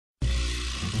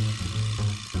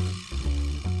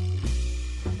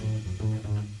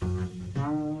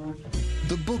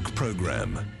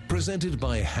program, presented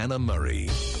by Hannah Murray.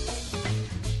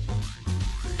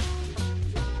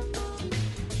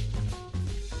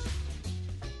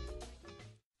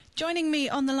 Joining me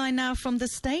on the line now from the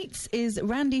States is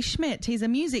Randy Schmidt. He's a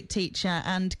music teacher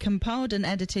and compiled and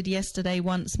edited Yesterday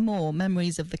Once More,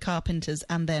 Memories of the Carpenters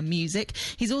and Their Music.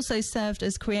 He's also served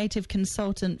as creative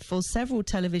consultant for several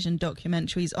television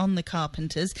documentaries on the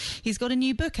Carpenters. He's got a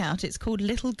new book out. It's called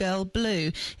Little Girl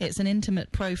Blue. It's an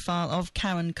intimate profile of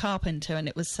Karen Carpenter, and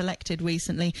it was selected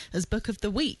recently as Book of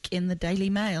the Week in the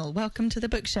Daily Mail. Welcome to the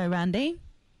book show, Randy.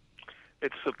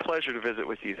 It's a pleasure to visit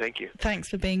with you. Thank you. Thanks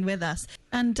for being with us.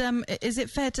 And is it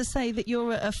fair to say that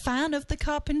you're a fan of the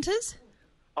Carpenters?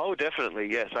 Oh,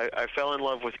 definitely, yes. I fell in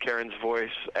love with Karen's voice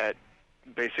at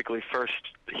basically first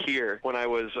here when I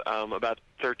was about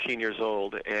 13 years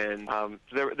old, and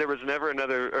there was never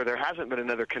another, or there hasn't been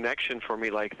another connection for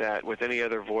me like that with any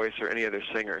other voice or any other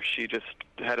singer. She just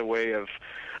had a way of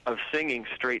singing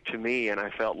straight to me, and I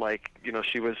felt like, you know,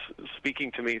 she was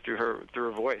speaking to me through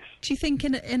her voice. Do you think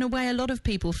in a way a lot of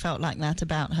people felt like that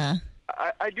about her?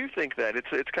 I do think that.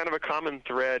 It's kind of a common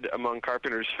thread among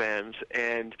Carpenters fans,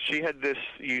 and she had this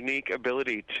unique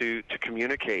ability to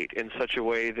communicate in such a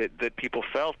way that people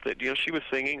felt that, you know, she was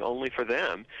singing only for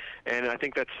them. And I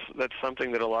think that's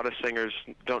something that a lot of singers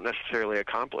don't necessarily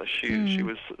accomplish. She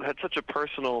had such a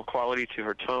personal quality to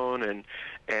her tone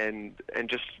and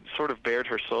just sort of bared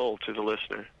her soul to the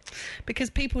listener. Because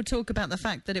people talk about the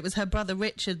fact that it was her brother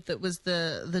Richard that was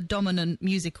the dominant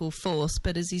musical force,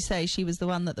 but as you say, she was the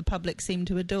one that the public seemed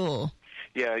to adore.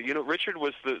 Yeah, you know, Richard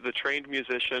was the trained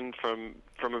musician from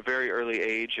a very early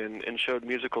age and showed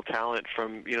musical talent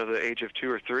from, you know, the age of 2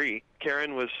 or 3.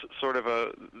 Karen was sort of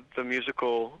the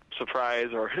musical surprise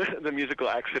or the musical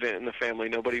accident in the family.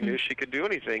 Nobody knew she could do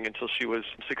anything until she was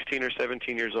 16 or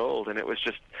 17 years old, and it was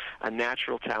just a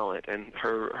natural talent, and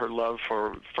her love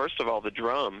for, first of all, the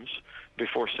drums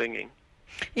before singing.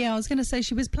 Yeah, I was going to say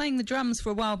she was playing the drums for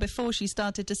a while before she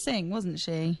started to sing, wasn't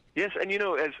she? Yes, and you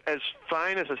know, as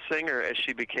fine as a singer as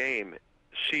she became,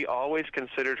 she always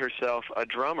considered herself a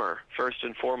drummer first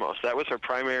and foremost. That was her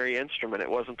primary instrument. It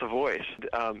wasn't the voice.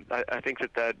 I think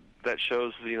that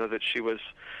shows, you know, that she was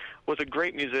a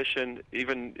great musician,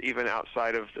 even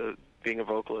outside of being a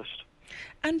vocalist.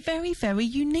 And very, very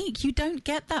unique. You don't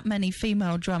get that many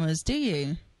female drummers, do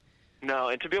you? No,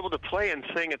 and to be able to play and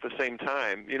sing at the same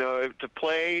time, you know, to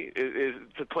play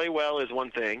well is one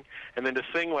thing, and then to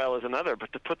sing well is another.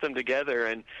 But to put them together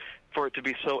and for it to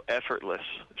be so effortless,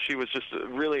 she was just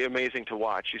really amazing to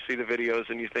watch. You see the videos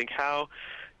and you think, how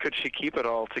could she keep it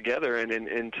all together and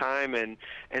in time? And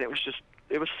it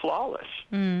was flawless.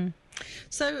 Mm.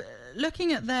 So,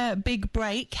 looking at their big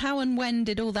break, how and when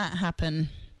did all that happen?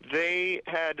 They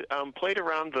had played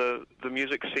around the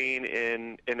music scene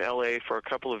in L.A. for a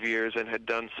couple of years and had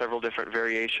done several different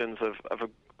variations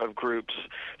of groups,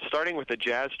 starting with a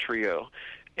jazz trio.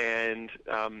 And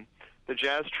the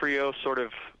jazz trio sort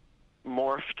of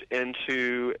morphed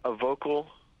into a vocal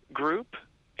group,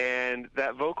 and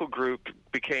that vocal group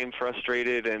became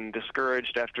frustrated and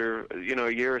discouraged after, you know,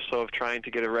 a year or so of trying to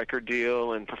get a record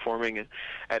deal and performing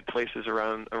at places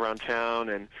around town,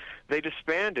 and they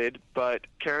disbanded, but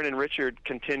Karen and Richard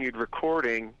continued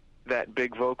recording that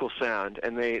big vocal sound,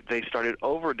 and they started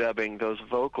overdubbing those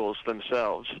vocals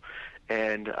themselves,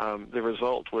 and the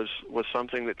result was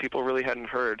something that people really hadn't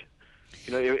heard.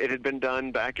 You know, it had been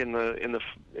done back in the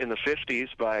 50s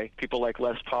by people like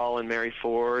Les Paul and Mary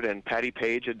Ford, and Patti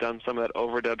Page had done some of that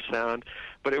overdub sound,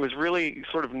 but it was really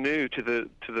sort of new to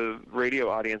the radio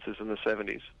audiences in the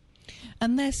 70s.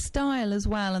 And their style as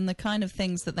well, and the kind of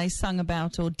things that they sung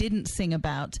about or didn't sing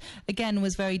about, again,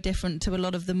 was very different to a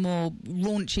lot of the more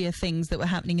raunchier things that were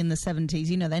happening in the 70s.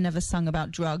 You know, they never sung about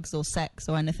drugs or sex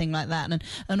or anything like that,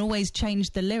 and always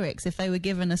changed the lyrics. If they were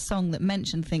given a song that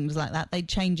mentioned things like that, they'd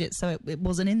change it so it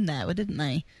wasn't in there, didn't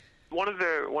they? One of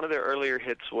their earlier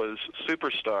hits was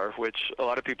Superstar, which a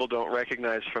lot of people don't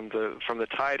recognize from the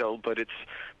title, but it's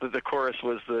the chorus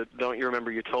was the "Don't you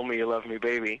remember you told me you love me,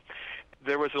 baby."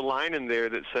 There was a line in there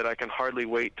that said, "I can hardly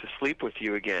wait to sleep with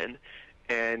you again,"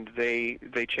 and they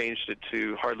changed it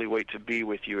to "Hardly wait to be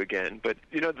with you again." But,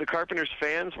 you know, the Carpenters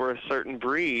fans were a certain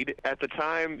breed. At the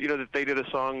time, you know, that they did a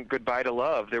song, "Goodbye to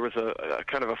Love," there was a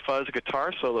kind of a fuzz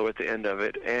guitar solo at the end of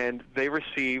it, and they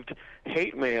received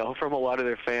hate mail from a lot of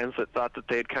their fans that thought that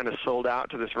they had kind of sold out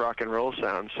to this rock and roll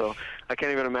sound. So I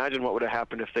can't even imagine what would have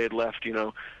happened if they had left,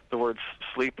 the words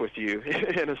 "sleep with you"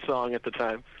 in a song at the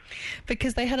time.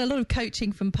 Because they had a lot of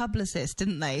coaching from publicists,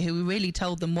 didn't they, who really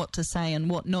told them what to say and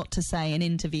what not to say in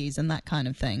interviews and that kind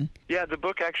of thing. Yeah, the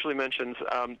book actually mentions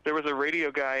there was a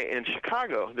radio guy in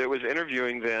Chicago that was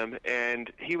interviewing them,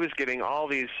 and he was getting all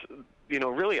these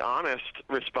really honest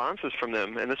responses from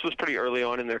them, and this was pretty early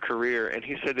on in their career, and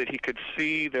he said that he could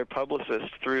see their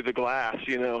publicist through the glass,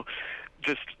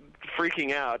 just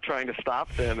freaking out, trying to stop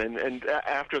them, and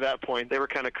after that point, they were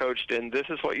kind of coached in, this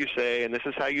is what you say, and this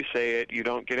is how you say it. You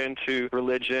don't get into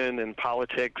religion and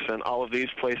politics and all of these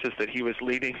places that he was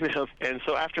leading them, and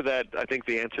so after that, I think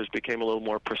the answers became a little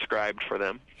more prescribed for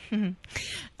them.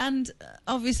 And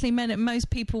obviously most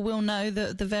people will know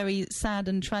the very sad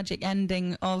and tragic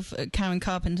ending of Karen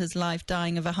Carpenter's life,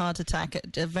 dying of a heart attack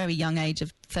at a very young age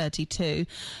of 32.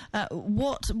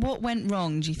 What went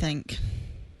wrong, do you think?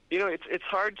 It's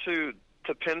hard to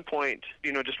pinpoint,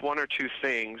 just one or two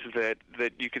things that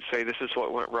you could say this is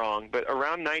what went wrong. But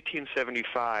around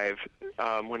 1975,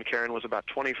 when Karen was about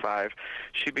 25,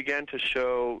 she began to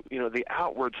show, the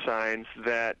outward signs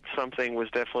that something was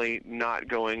definitely not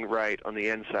going right on the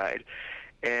inside.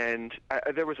 And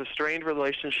there was a strained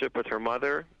relationship with her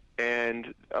mother,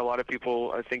 and a lot of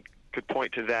people, I think, could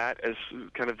point to that as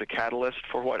kind of the catalyst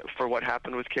for what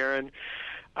happened with Karen.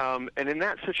 And in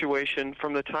that situation,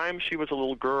 from the time she was a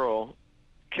little girl,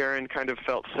 Karen kind of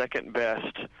felt second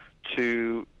best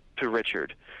to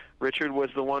Richard. Richard was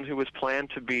the one who was planned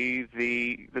to be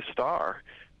the star.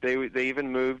 They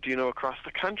even moved, across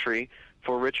the country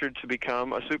for Richard to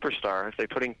become a superstar. If they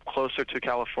put him closer to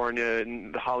California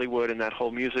and Hollywood and that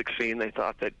whole music scene, they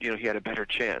thought that, he had a better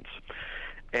chance.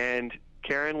 And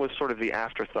Karen was sort of the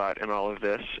afterthought in all of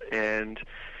this, and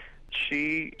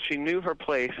she knew her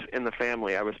place in the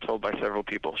family, I was told by several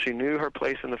people. She knew her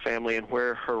place in the family and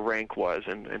where her rank was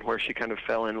and where she kind of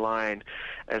fell in line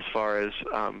as far as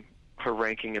her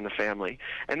ranking in the family,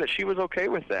 and that she was okay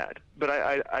with that. But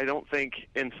I don't think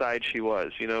inside she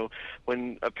was.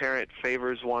 When a parent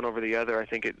favors one over the other, I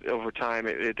think over time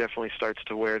it definitely starts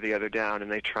to wear the other down, and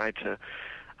they try to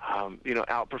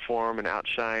outperform and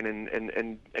outshine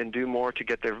and do more to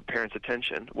get their parents'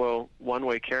 attention. Well, one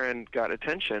way Karen got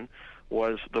attention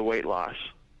was the weight loss.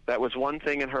 That was one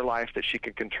thing in her life that she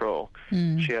could control.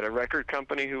 She had a record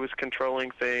company who was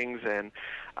controlling things, and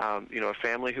a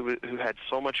family who had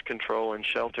so much control and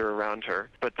shelter around her.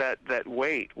 But that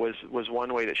weight was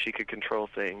one way that she could control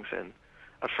things. And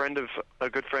a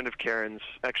good friend of Karen's,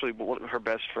 actually her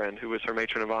best friend, who was her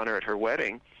matron of honor at her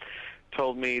wedding,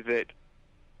 told me that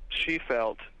she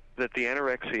felt that the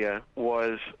anorexia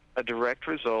was a direct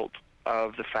result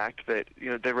of the fact that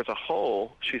there was a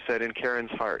hole, she said, in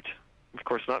Karen's heart. Of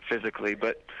course, not physically,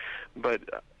 but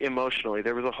emotionally.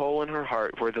 There was a hole in her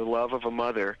heart where the love of a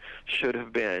mother should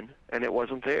have been, and it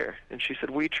wasn't there. And she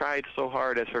said, we tried so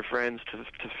hard as her friends to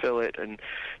fill it, and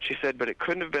she said, but it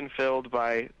couldn't have been filled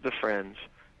by the friends.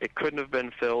 It couldn't have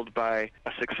been filled by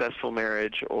a successful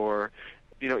marriage or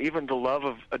even the love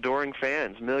of adoring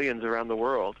fans, millions around the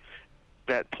world.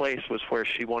 That place was where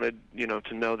she wanted,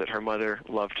 to know that her mother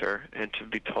loved her and to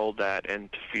be told that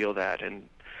and to feel that, and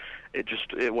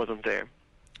it wasn't there.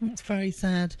 That's very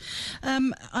sad.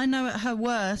 I know at her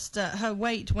worst, her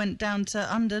weight went down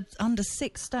to under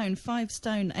 6 stone, 5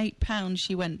 stone, 8 pounds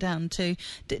she went down to.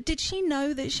 Did she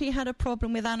know that she had a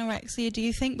problem with anorexia, do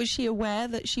you think? Was she aware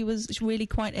that she was really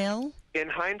quite ill? In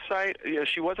hindsight,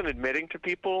 she wasn't admitting to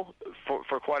people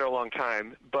for quite a long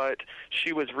time, but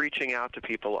she was reaching out to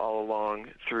people all along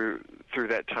through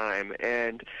that time.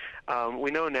 And we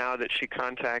know now that she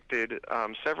contacted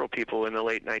several people in the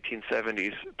late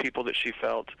 1970s, people that she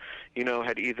felt,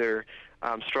 had either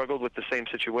struggled with the same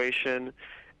situation.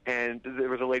 And there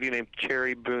was a lady named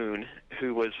Cherry Boone,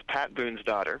 who was Pat Boone's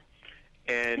daughter.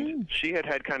 And she had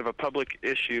kind of a public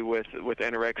issue with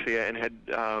anorexia, and had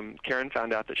Karen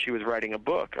found out that she was writing a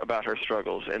book about her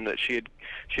struggles, and that she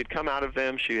had come out of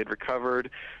them, she had recovered,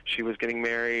 she was getting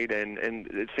married, and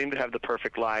it seemed to have the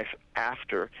perfect life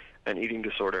after an eating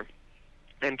disorder.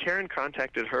 And Karen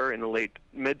contacted her in the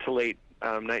mid to late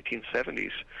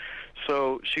 1970s.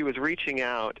 So she was reaching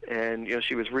out, and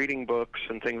she was reading books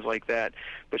and things like that,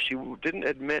 but she didn't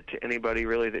admit to anybody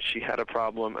really that she had a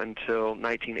problem until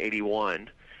 1981.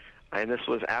 And this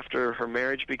was after her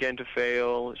marriage began to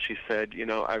fail. She said,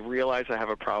 I realize I have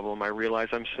a problem. I realize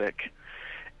I'm sick.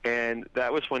 And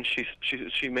that was when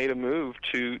she made a move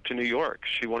to New York.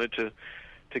 She wanted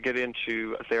to get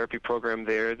into a therapy program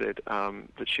there that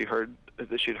she'd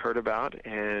heard about,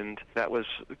 and that was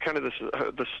kind of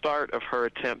the start of her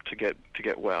attempt to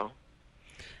get well.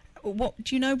 What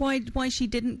do you know why she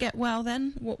didn't get well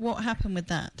then? What happened with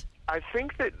that? I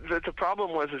think that the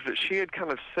problem was that she had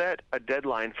kind of set a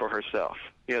deadline for herself.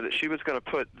 That she was going to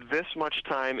put this much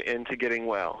time into getting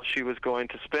well. She was going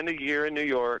to spend a year in New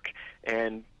York,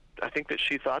 and I think that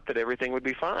she thought that everything would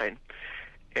be fine.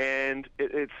 And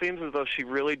it seems as though she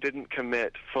really didn't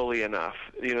commit fully enough.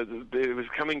 It was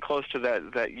coming close to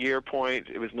that year point.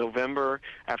 It was November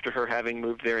after her having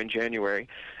moved there in January.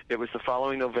 It was the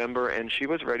following November, and she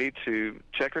was ready to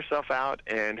check herself out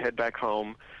and head back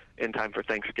home in time for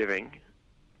Thanksgiving.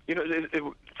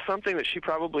 It's something that she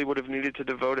probably would have needed to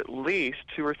devote at least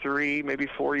 2 or 3, maybe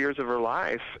 4 years of her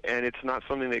life, and it's not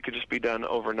something that could just be done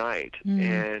overnight.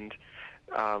 And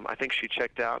I think she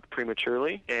checked out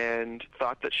prematurely and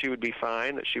thought that she would be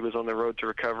fine, that she was on the road to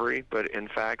recovery, but in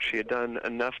fact she had done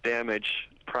enough damage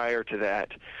prior to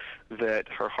that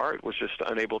her heart was just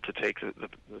unable to take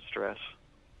the stress.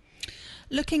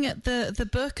 Looking at the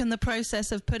book and the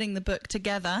process of putting the book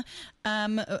together,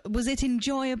 was it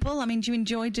enjoyable? I mean, do you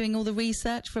enjoy doing all the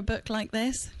research for a book like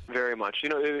this? Very much.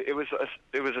 It was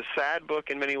a sad book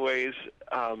in many ways.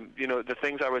 The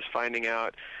things I was finding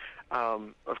out,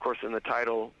 of course, in the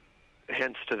title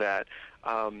hints to that.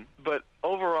 But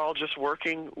overall, just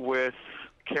working with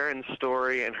Karen's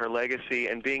story and her legacy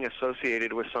and being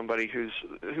associated with somebody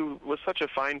who was such a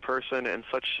fine person and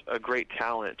such a great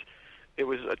talent, it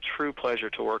was a true pleasure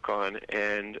to work on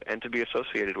and to be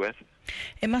associated with.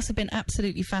 It must have been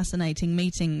absolutely fascinating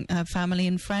meeting family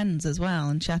and friends as well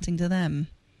and chatting to them.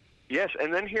 Yes,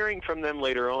 and then hearing from them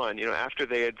later on, after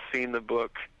they had seen the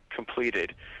book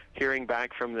completed, hearing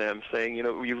back from them saying,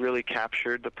 you really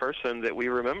captured the person that we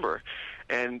remember.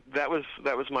 And that was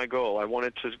my goal. I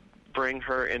wanted to bring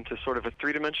her into sort of a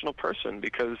three-dimensional person,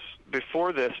 because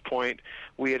before this point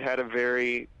we had a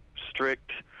very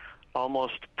strict,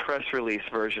 almost press release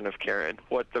version of Karen,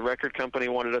 what the record company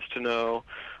wanted us to know,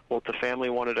 what the family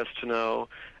wanted us to know.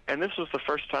 And this was the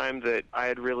first time that I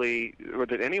had really, or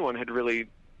that anyone had really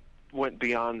went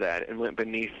beyond that and went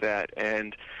beneath that,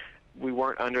 and we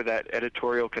weren't under that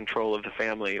editorial control of the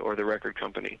family or the record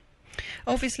company.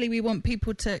 Obviously we want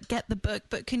people to get the book,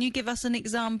 but can you give us an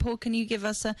example? Can you give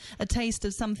us a taste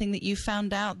of something that you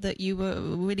found out that you were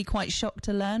really quite shocked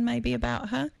to learn maybe about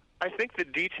her? I think the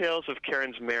details of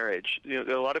Karen's marriage,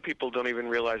 a lot of people don't even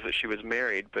realize that she was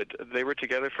married, but they were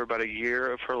together for about a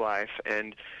year of her life,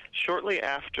 and shortly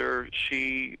after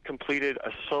she completed a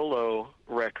solo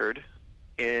record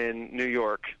in New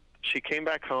York, she came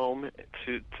back home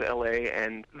to L.A.,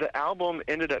 and the album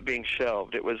ended up being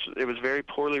shelved. It was very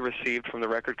poorly received from the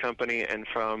record company and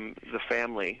from the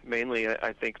family, mainly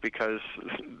I think because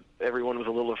everyone was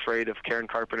a little afraid of Karen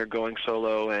Carpenter going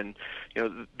solo and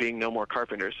being no more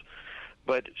Carpenters.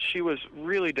 But she was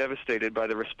really devastated by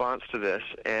the response to this,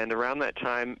 and around that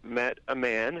time met a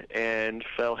man and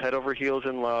fell head over heels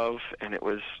in love, and it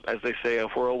was, as they say, a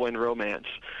whirlwind romance.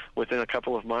 Within a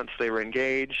couple of months they were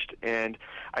engaged, and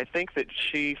I think that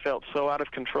she felt so out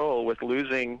of control with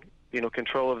losing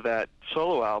control of that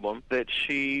solo album that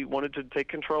she wanted to take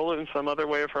control in some other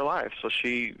way of her life. So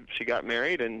she got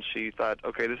married, and she thought,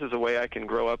 okay, this is a way I can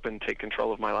grow up and take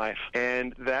control of my life.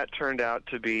 And that turned out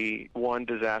to be one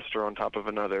disaster on top of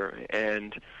another.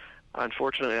 And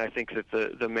unfortunately, I think that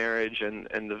the marriage and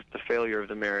the failure of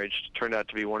the marriage turned out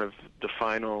to be one of the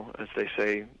final, as they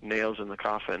say, nails in the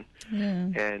coffin. Yeah.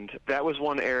 And that was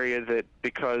one area that,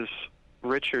 because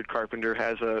Richard Carpenter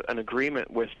has an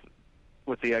agreement with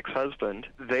the ex-husband,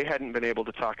 they hadn't been able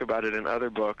to talk about it in other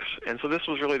books. And so this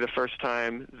was really the first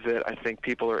time that I think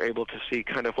people are able to see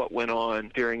kind of what went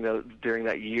on during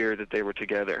that year that they were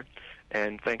together.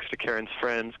 And thanks to Karen's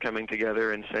friends coming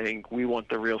together and saying, we want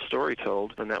the real story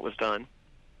told, and that was done.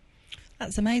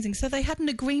 That's amazing. So they had an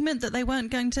agreement that they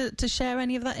weren't going to share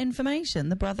any of that information,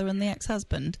 the brother and the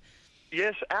ex-husband?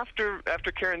 Yes, after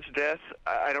Karen's death,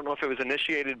 I don't know if it was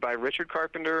initiated by Richard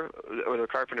Carpenter or the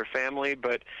Carpenter family,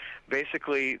 but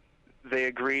basically they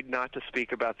agreed not to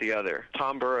speak about the other.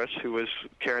 Tom Burris, who was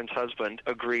Karen's husband,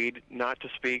 agreed not to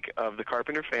speak of the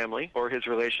Carpenter family or his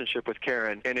relationship with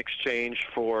Karen in exchange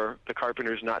for the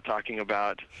Carpenters not talking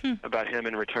about him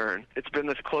in return. It's been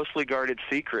this closely guarded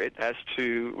secret as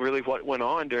to really what went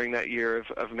on during that year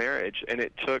of marriage, and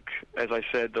it took, as I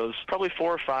said, those probably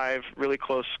 4 or 5 really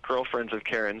close girlfriends of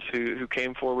Karen's who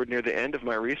came forward near the end of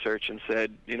my research and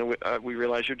said, we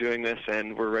realize you're doing this,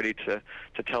 and we're ready to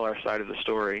tell our side of the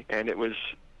story. And it was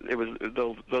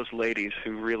those ladies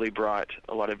who really brought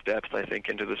a lot of depth, I think,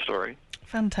 into the story.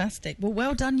 Fantastic.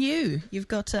 Well done you. You've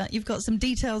got some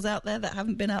details out there that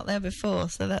haven't been out there before,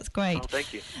 so that's great. Oh,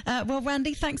 thank you. Well,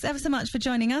 Randy, thanks ever so much for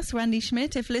joining us. Randy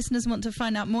Schmidt. If listeners want to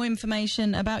find out more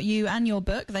information about you and your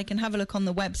book, they can have a look on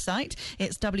the website.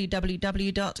 It's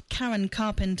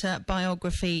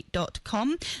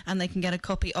www.karencarpenterbiography.com, and they can get a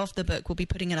copy of the book. We'll be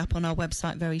putting it up on our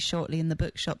website very shortly in the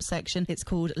bookshop section. It's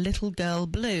called Little Girl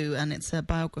Blue, and it's a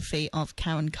biography of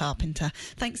Karen Carpenter.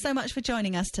 Thanks so much for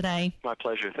joining us today. My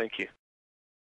pleasure. Thank you.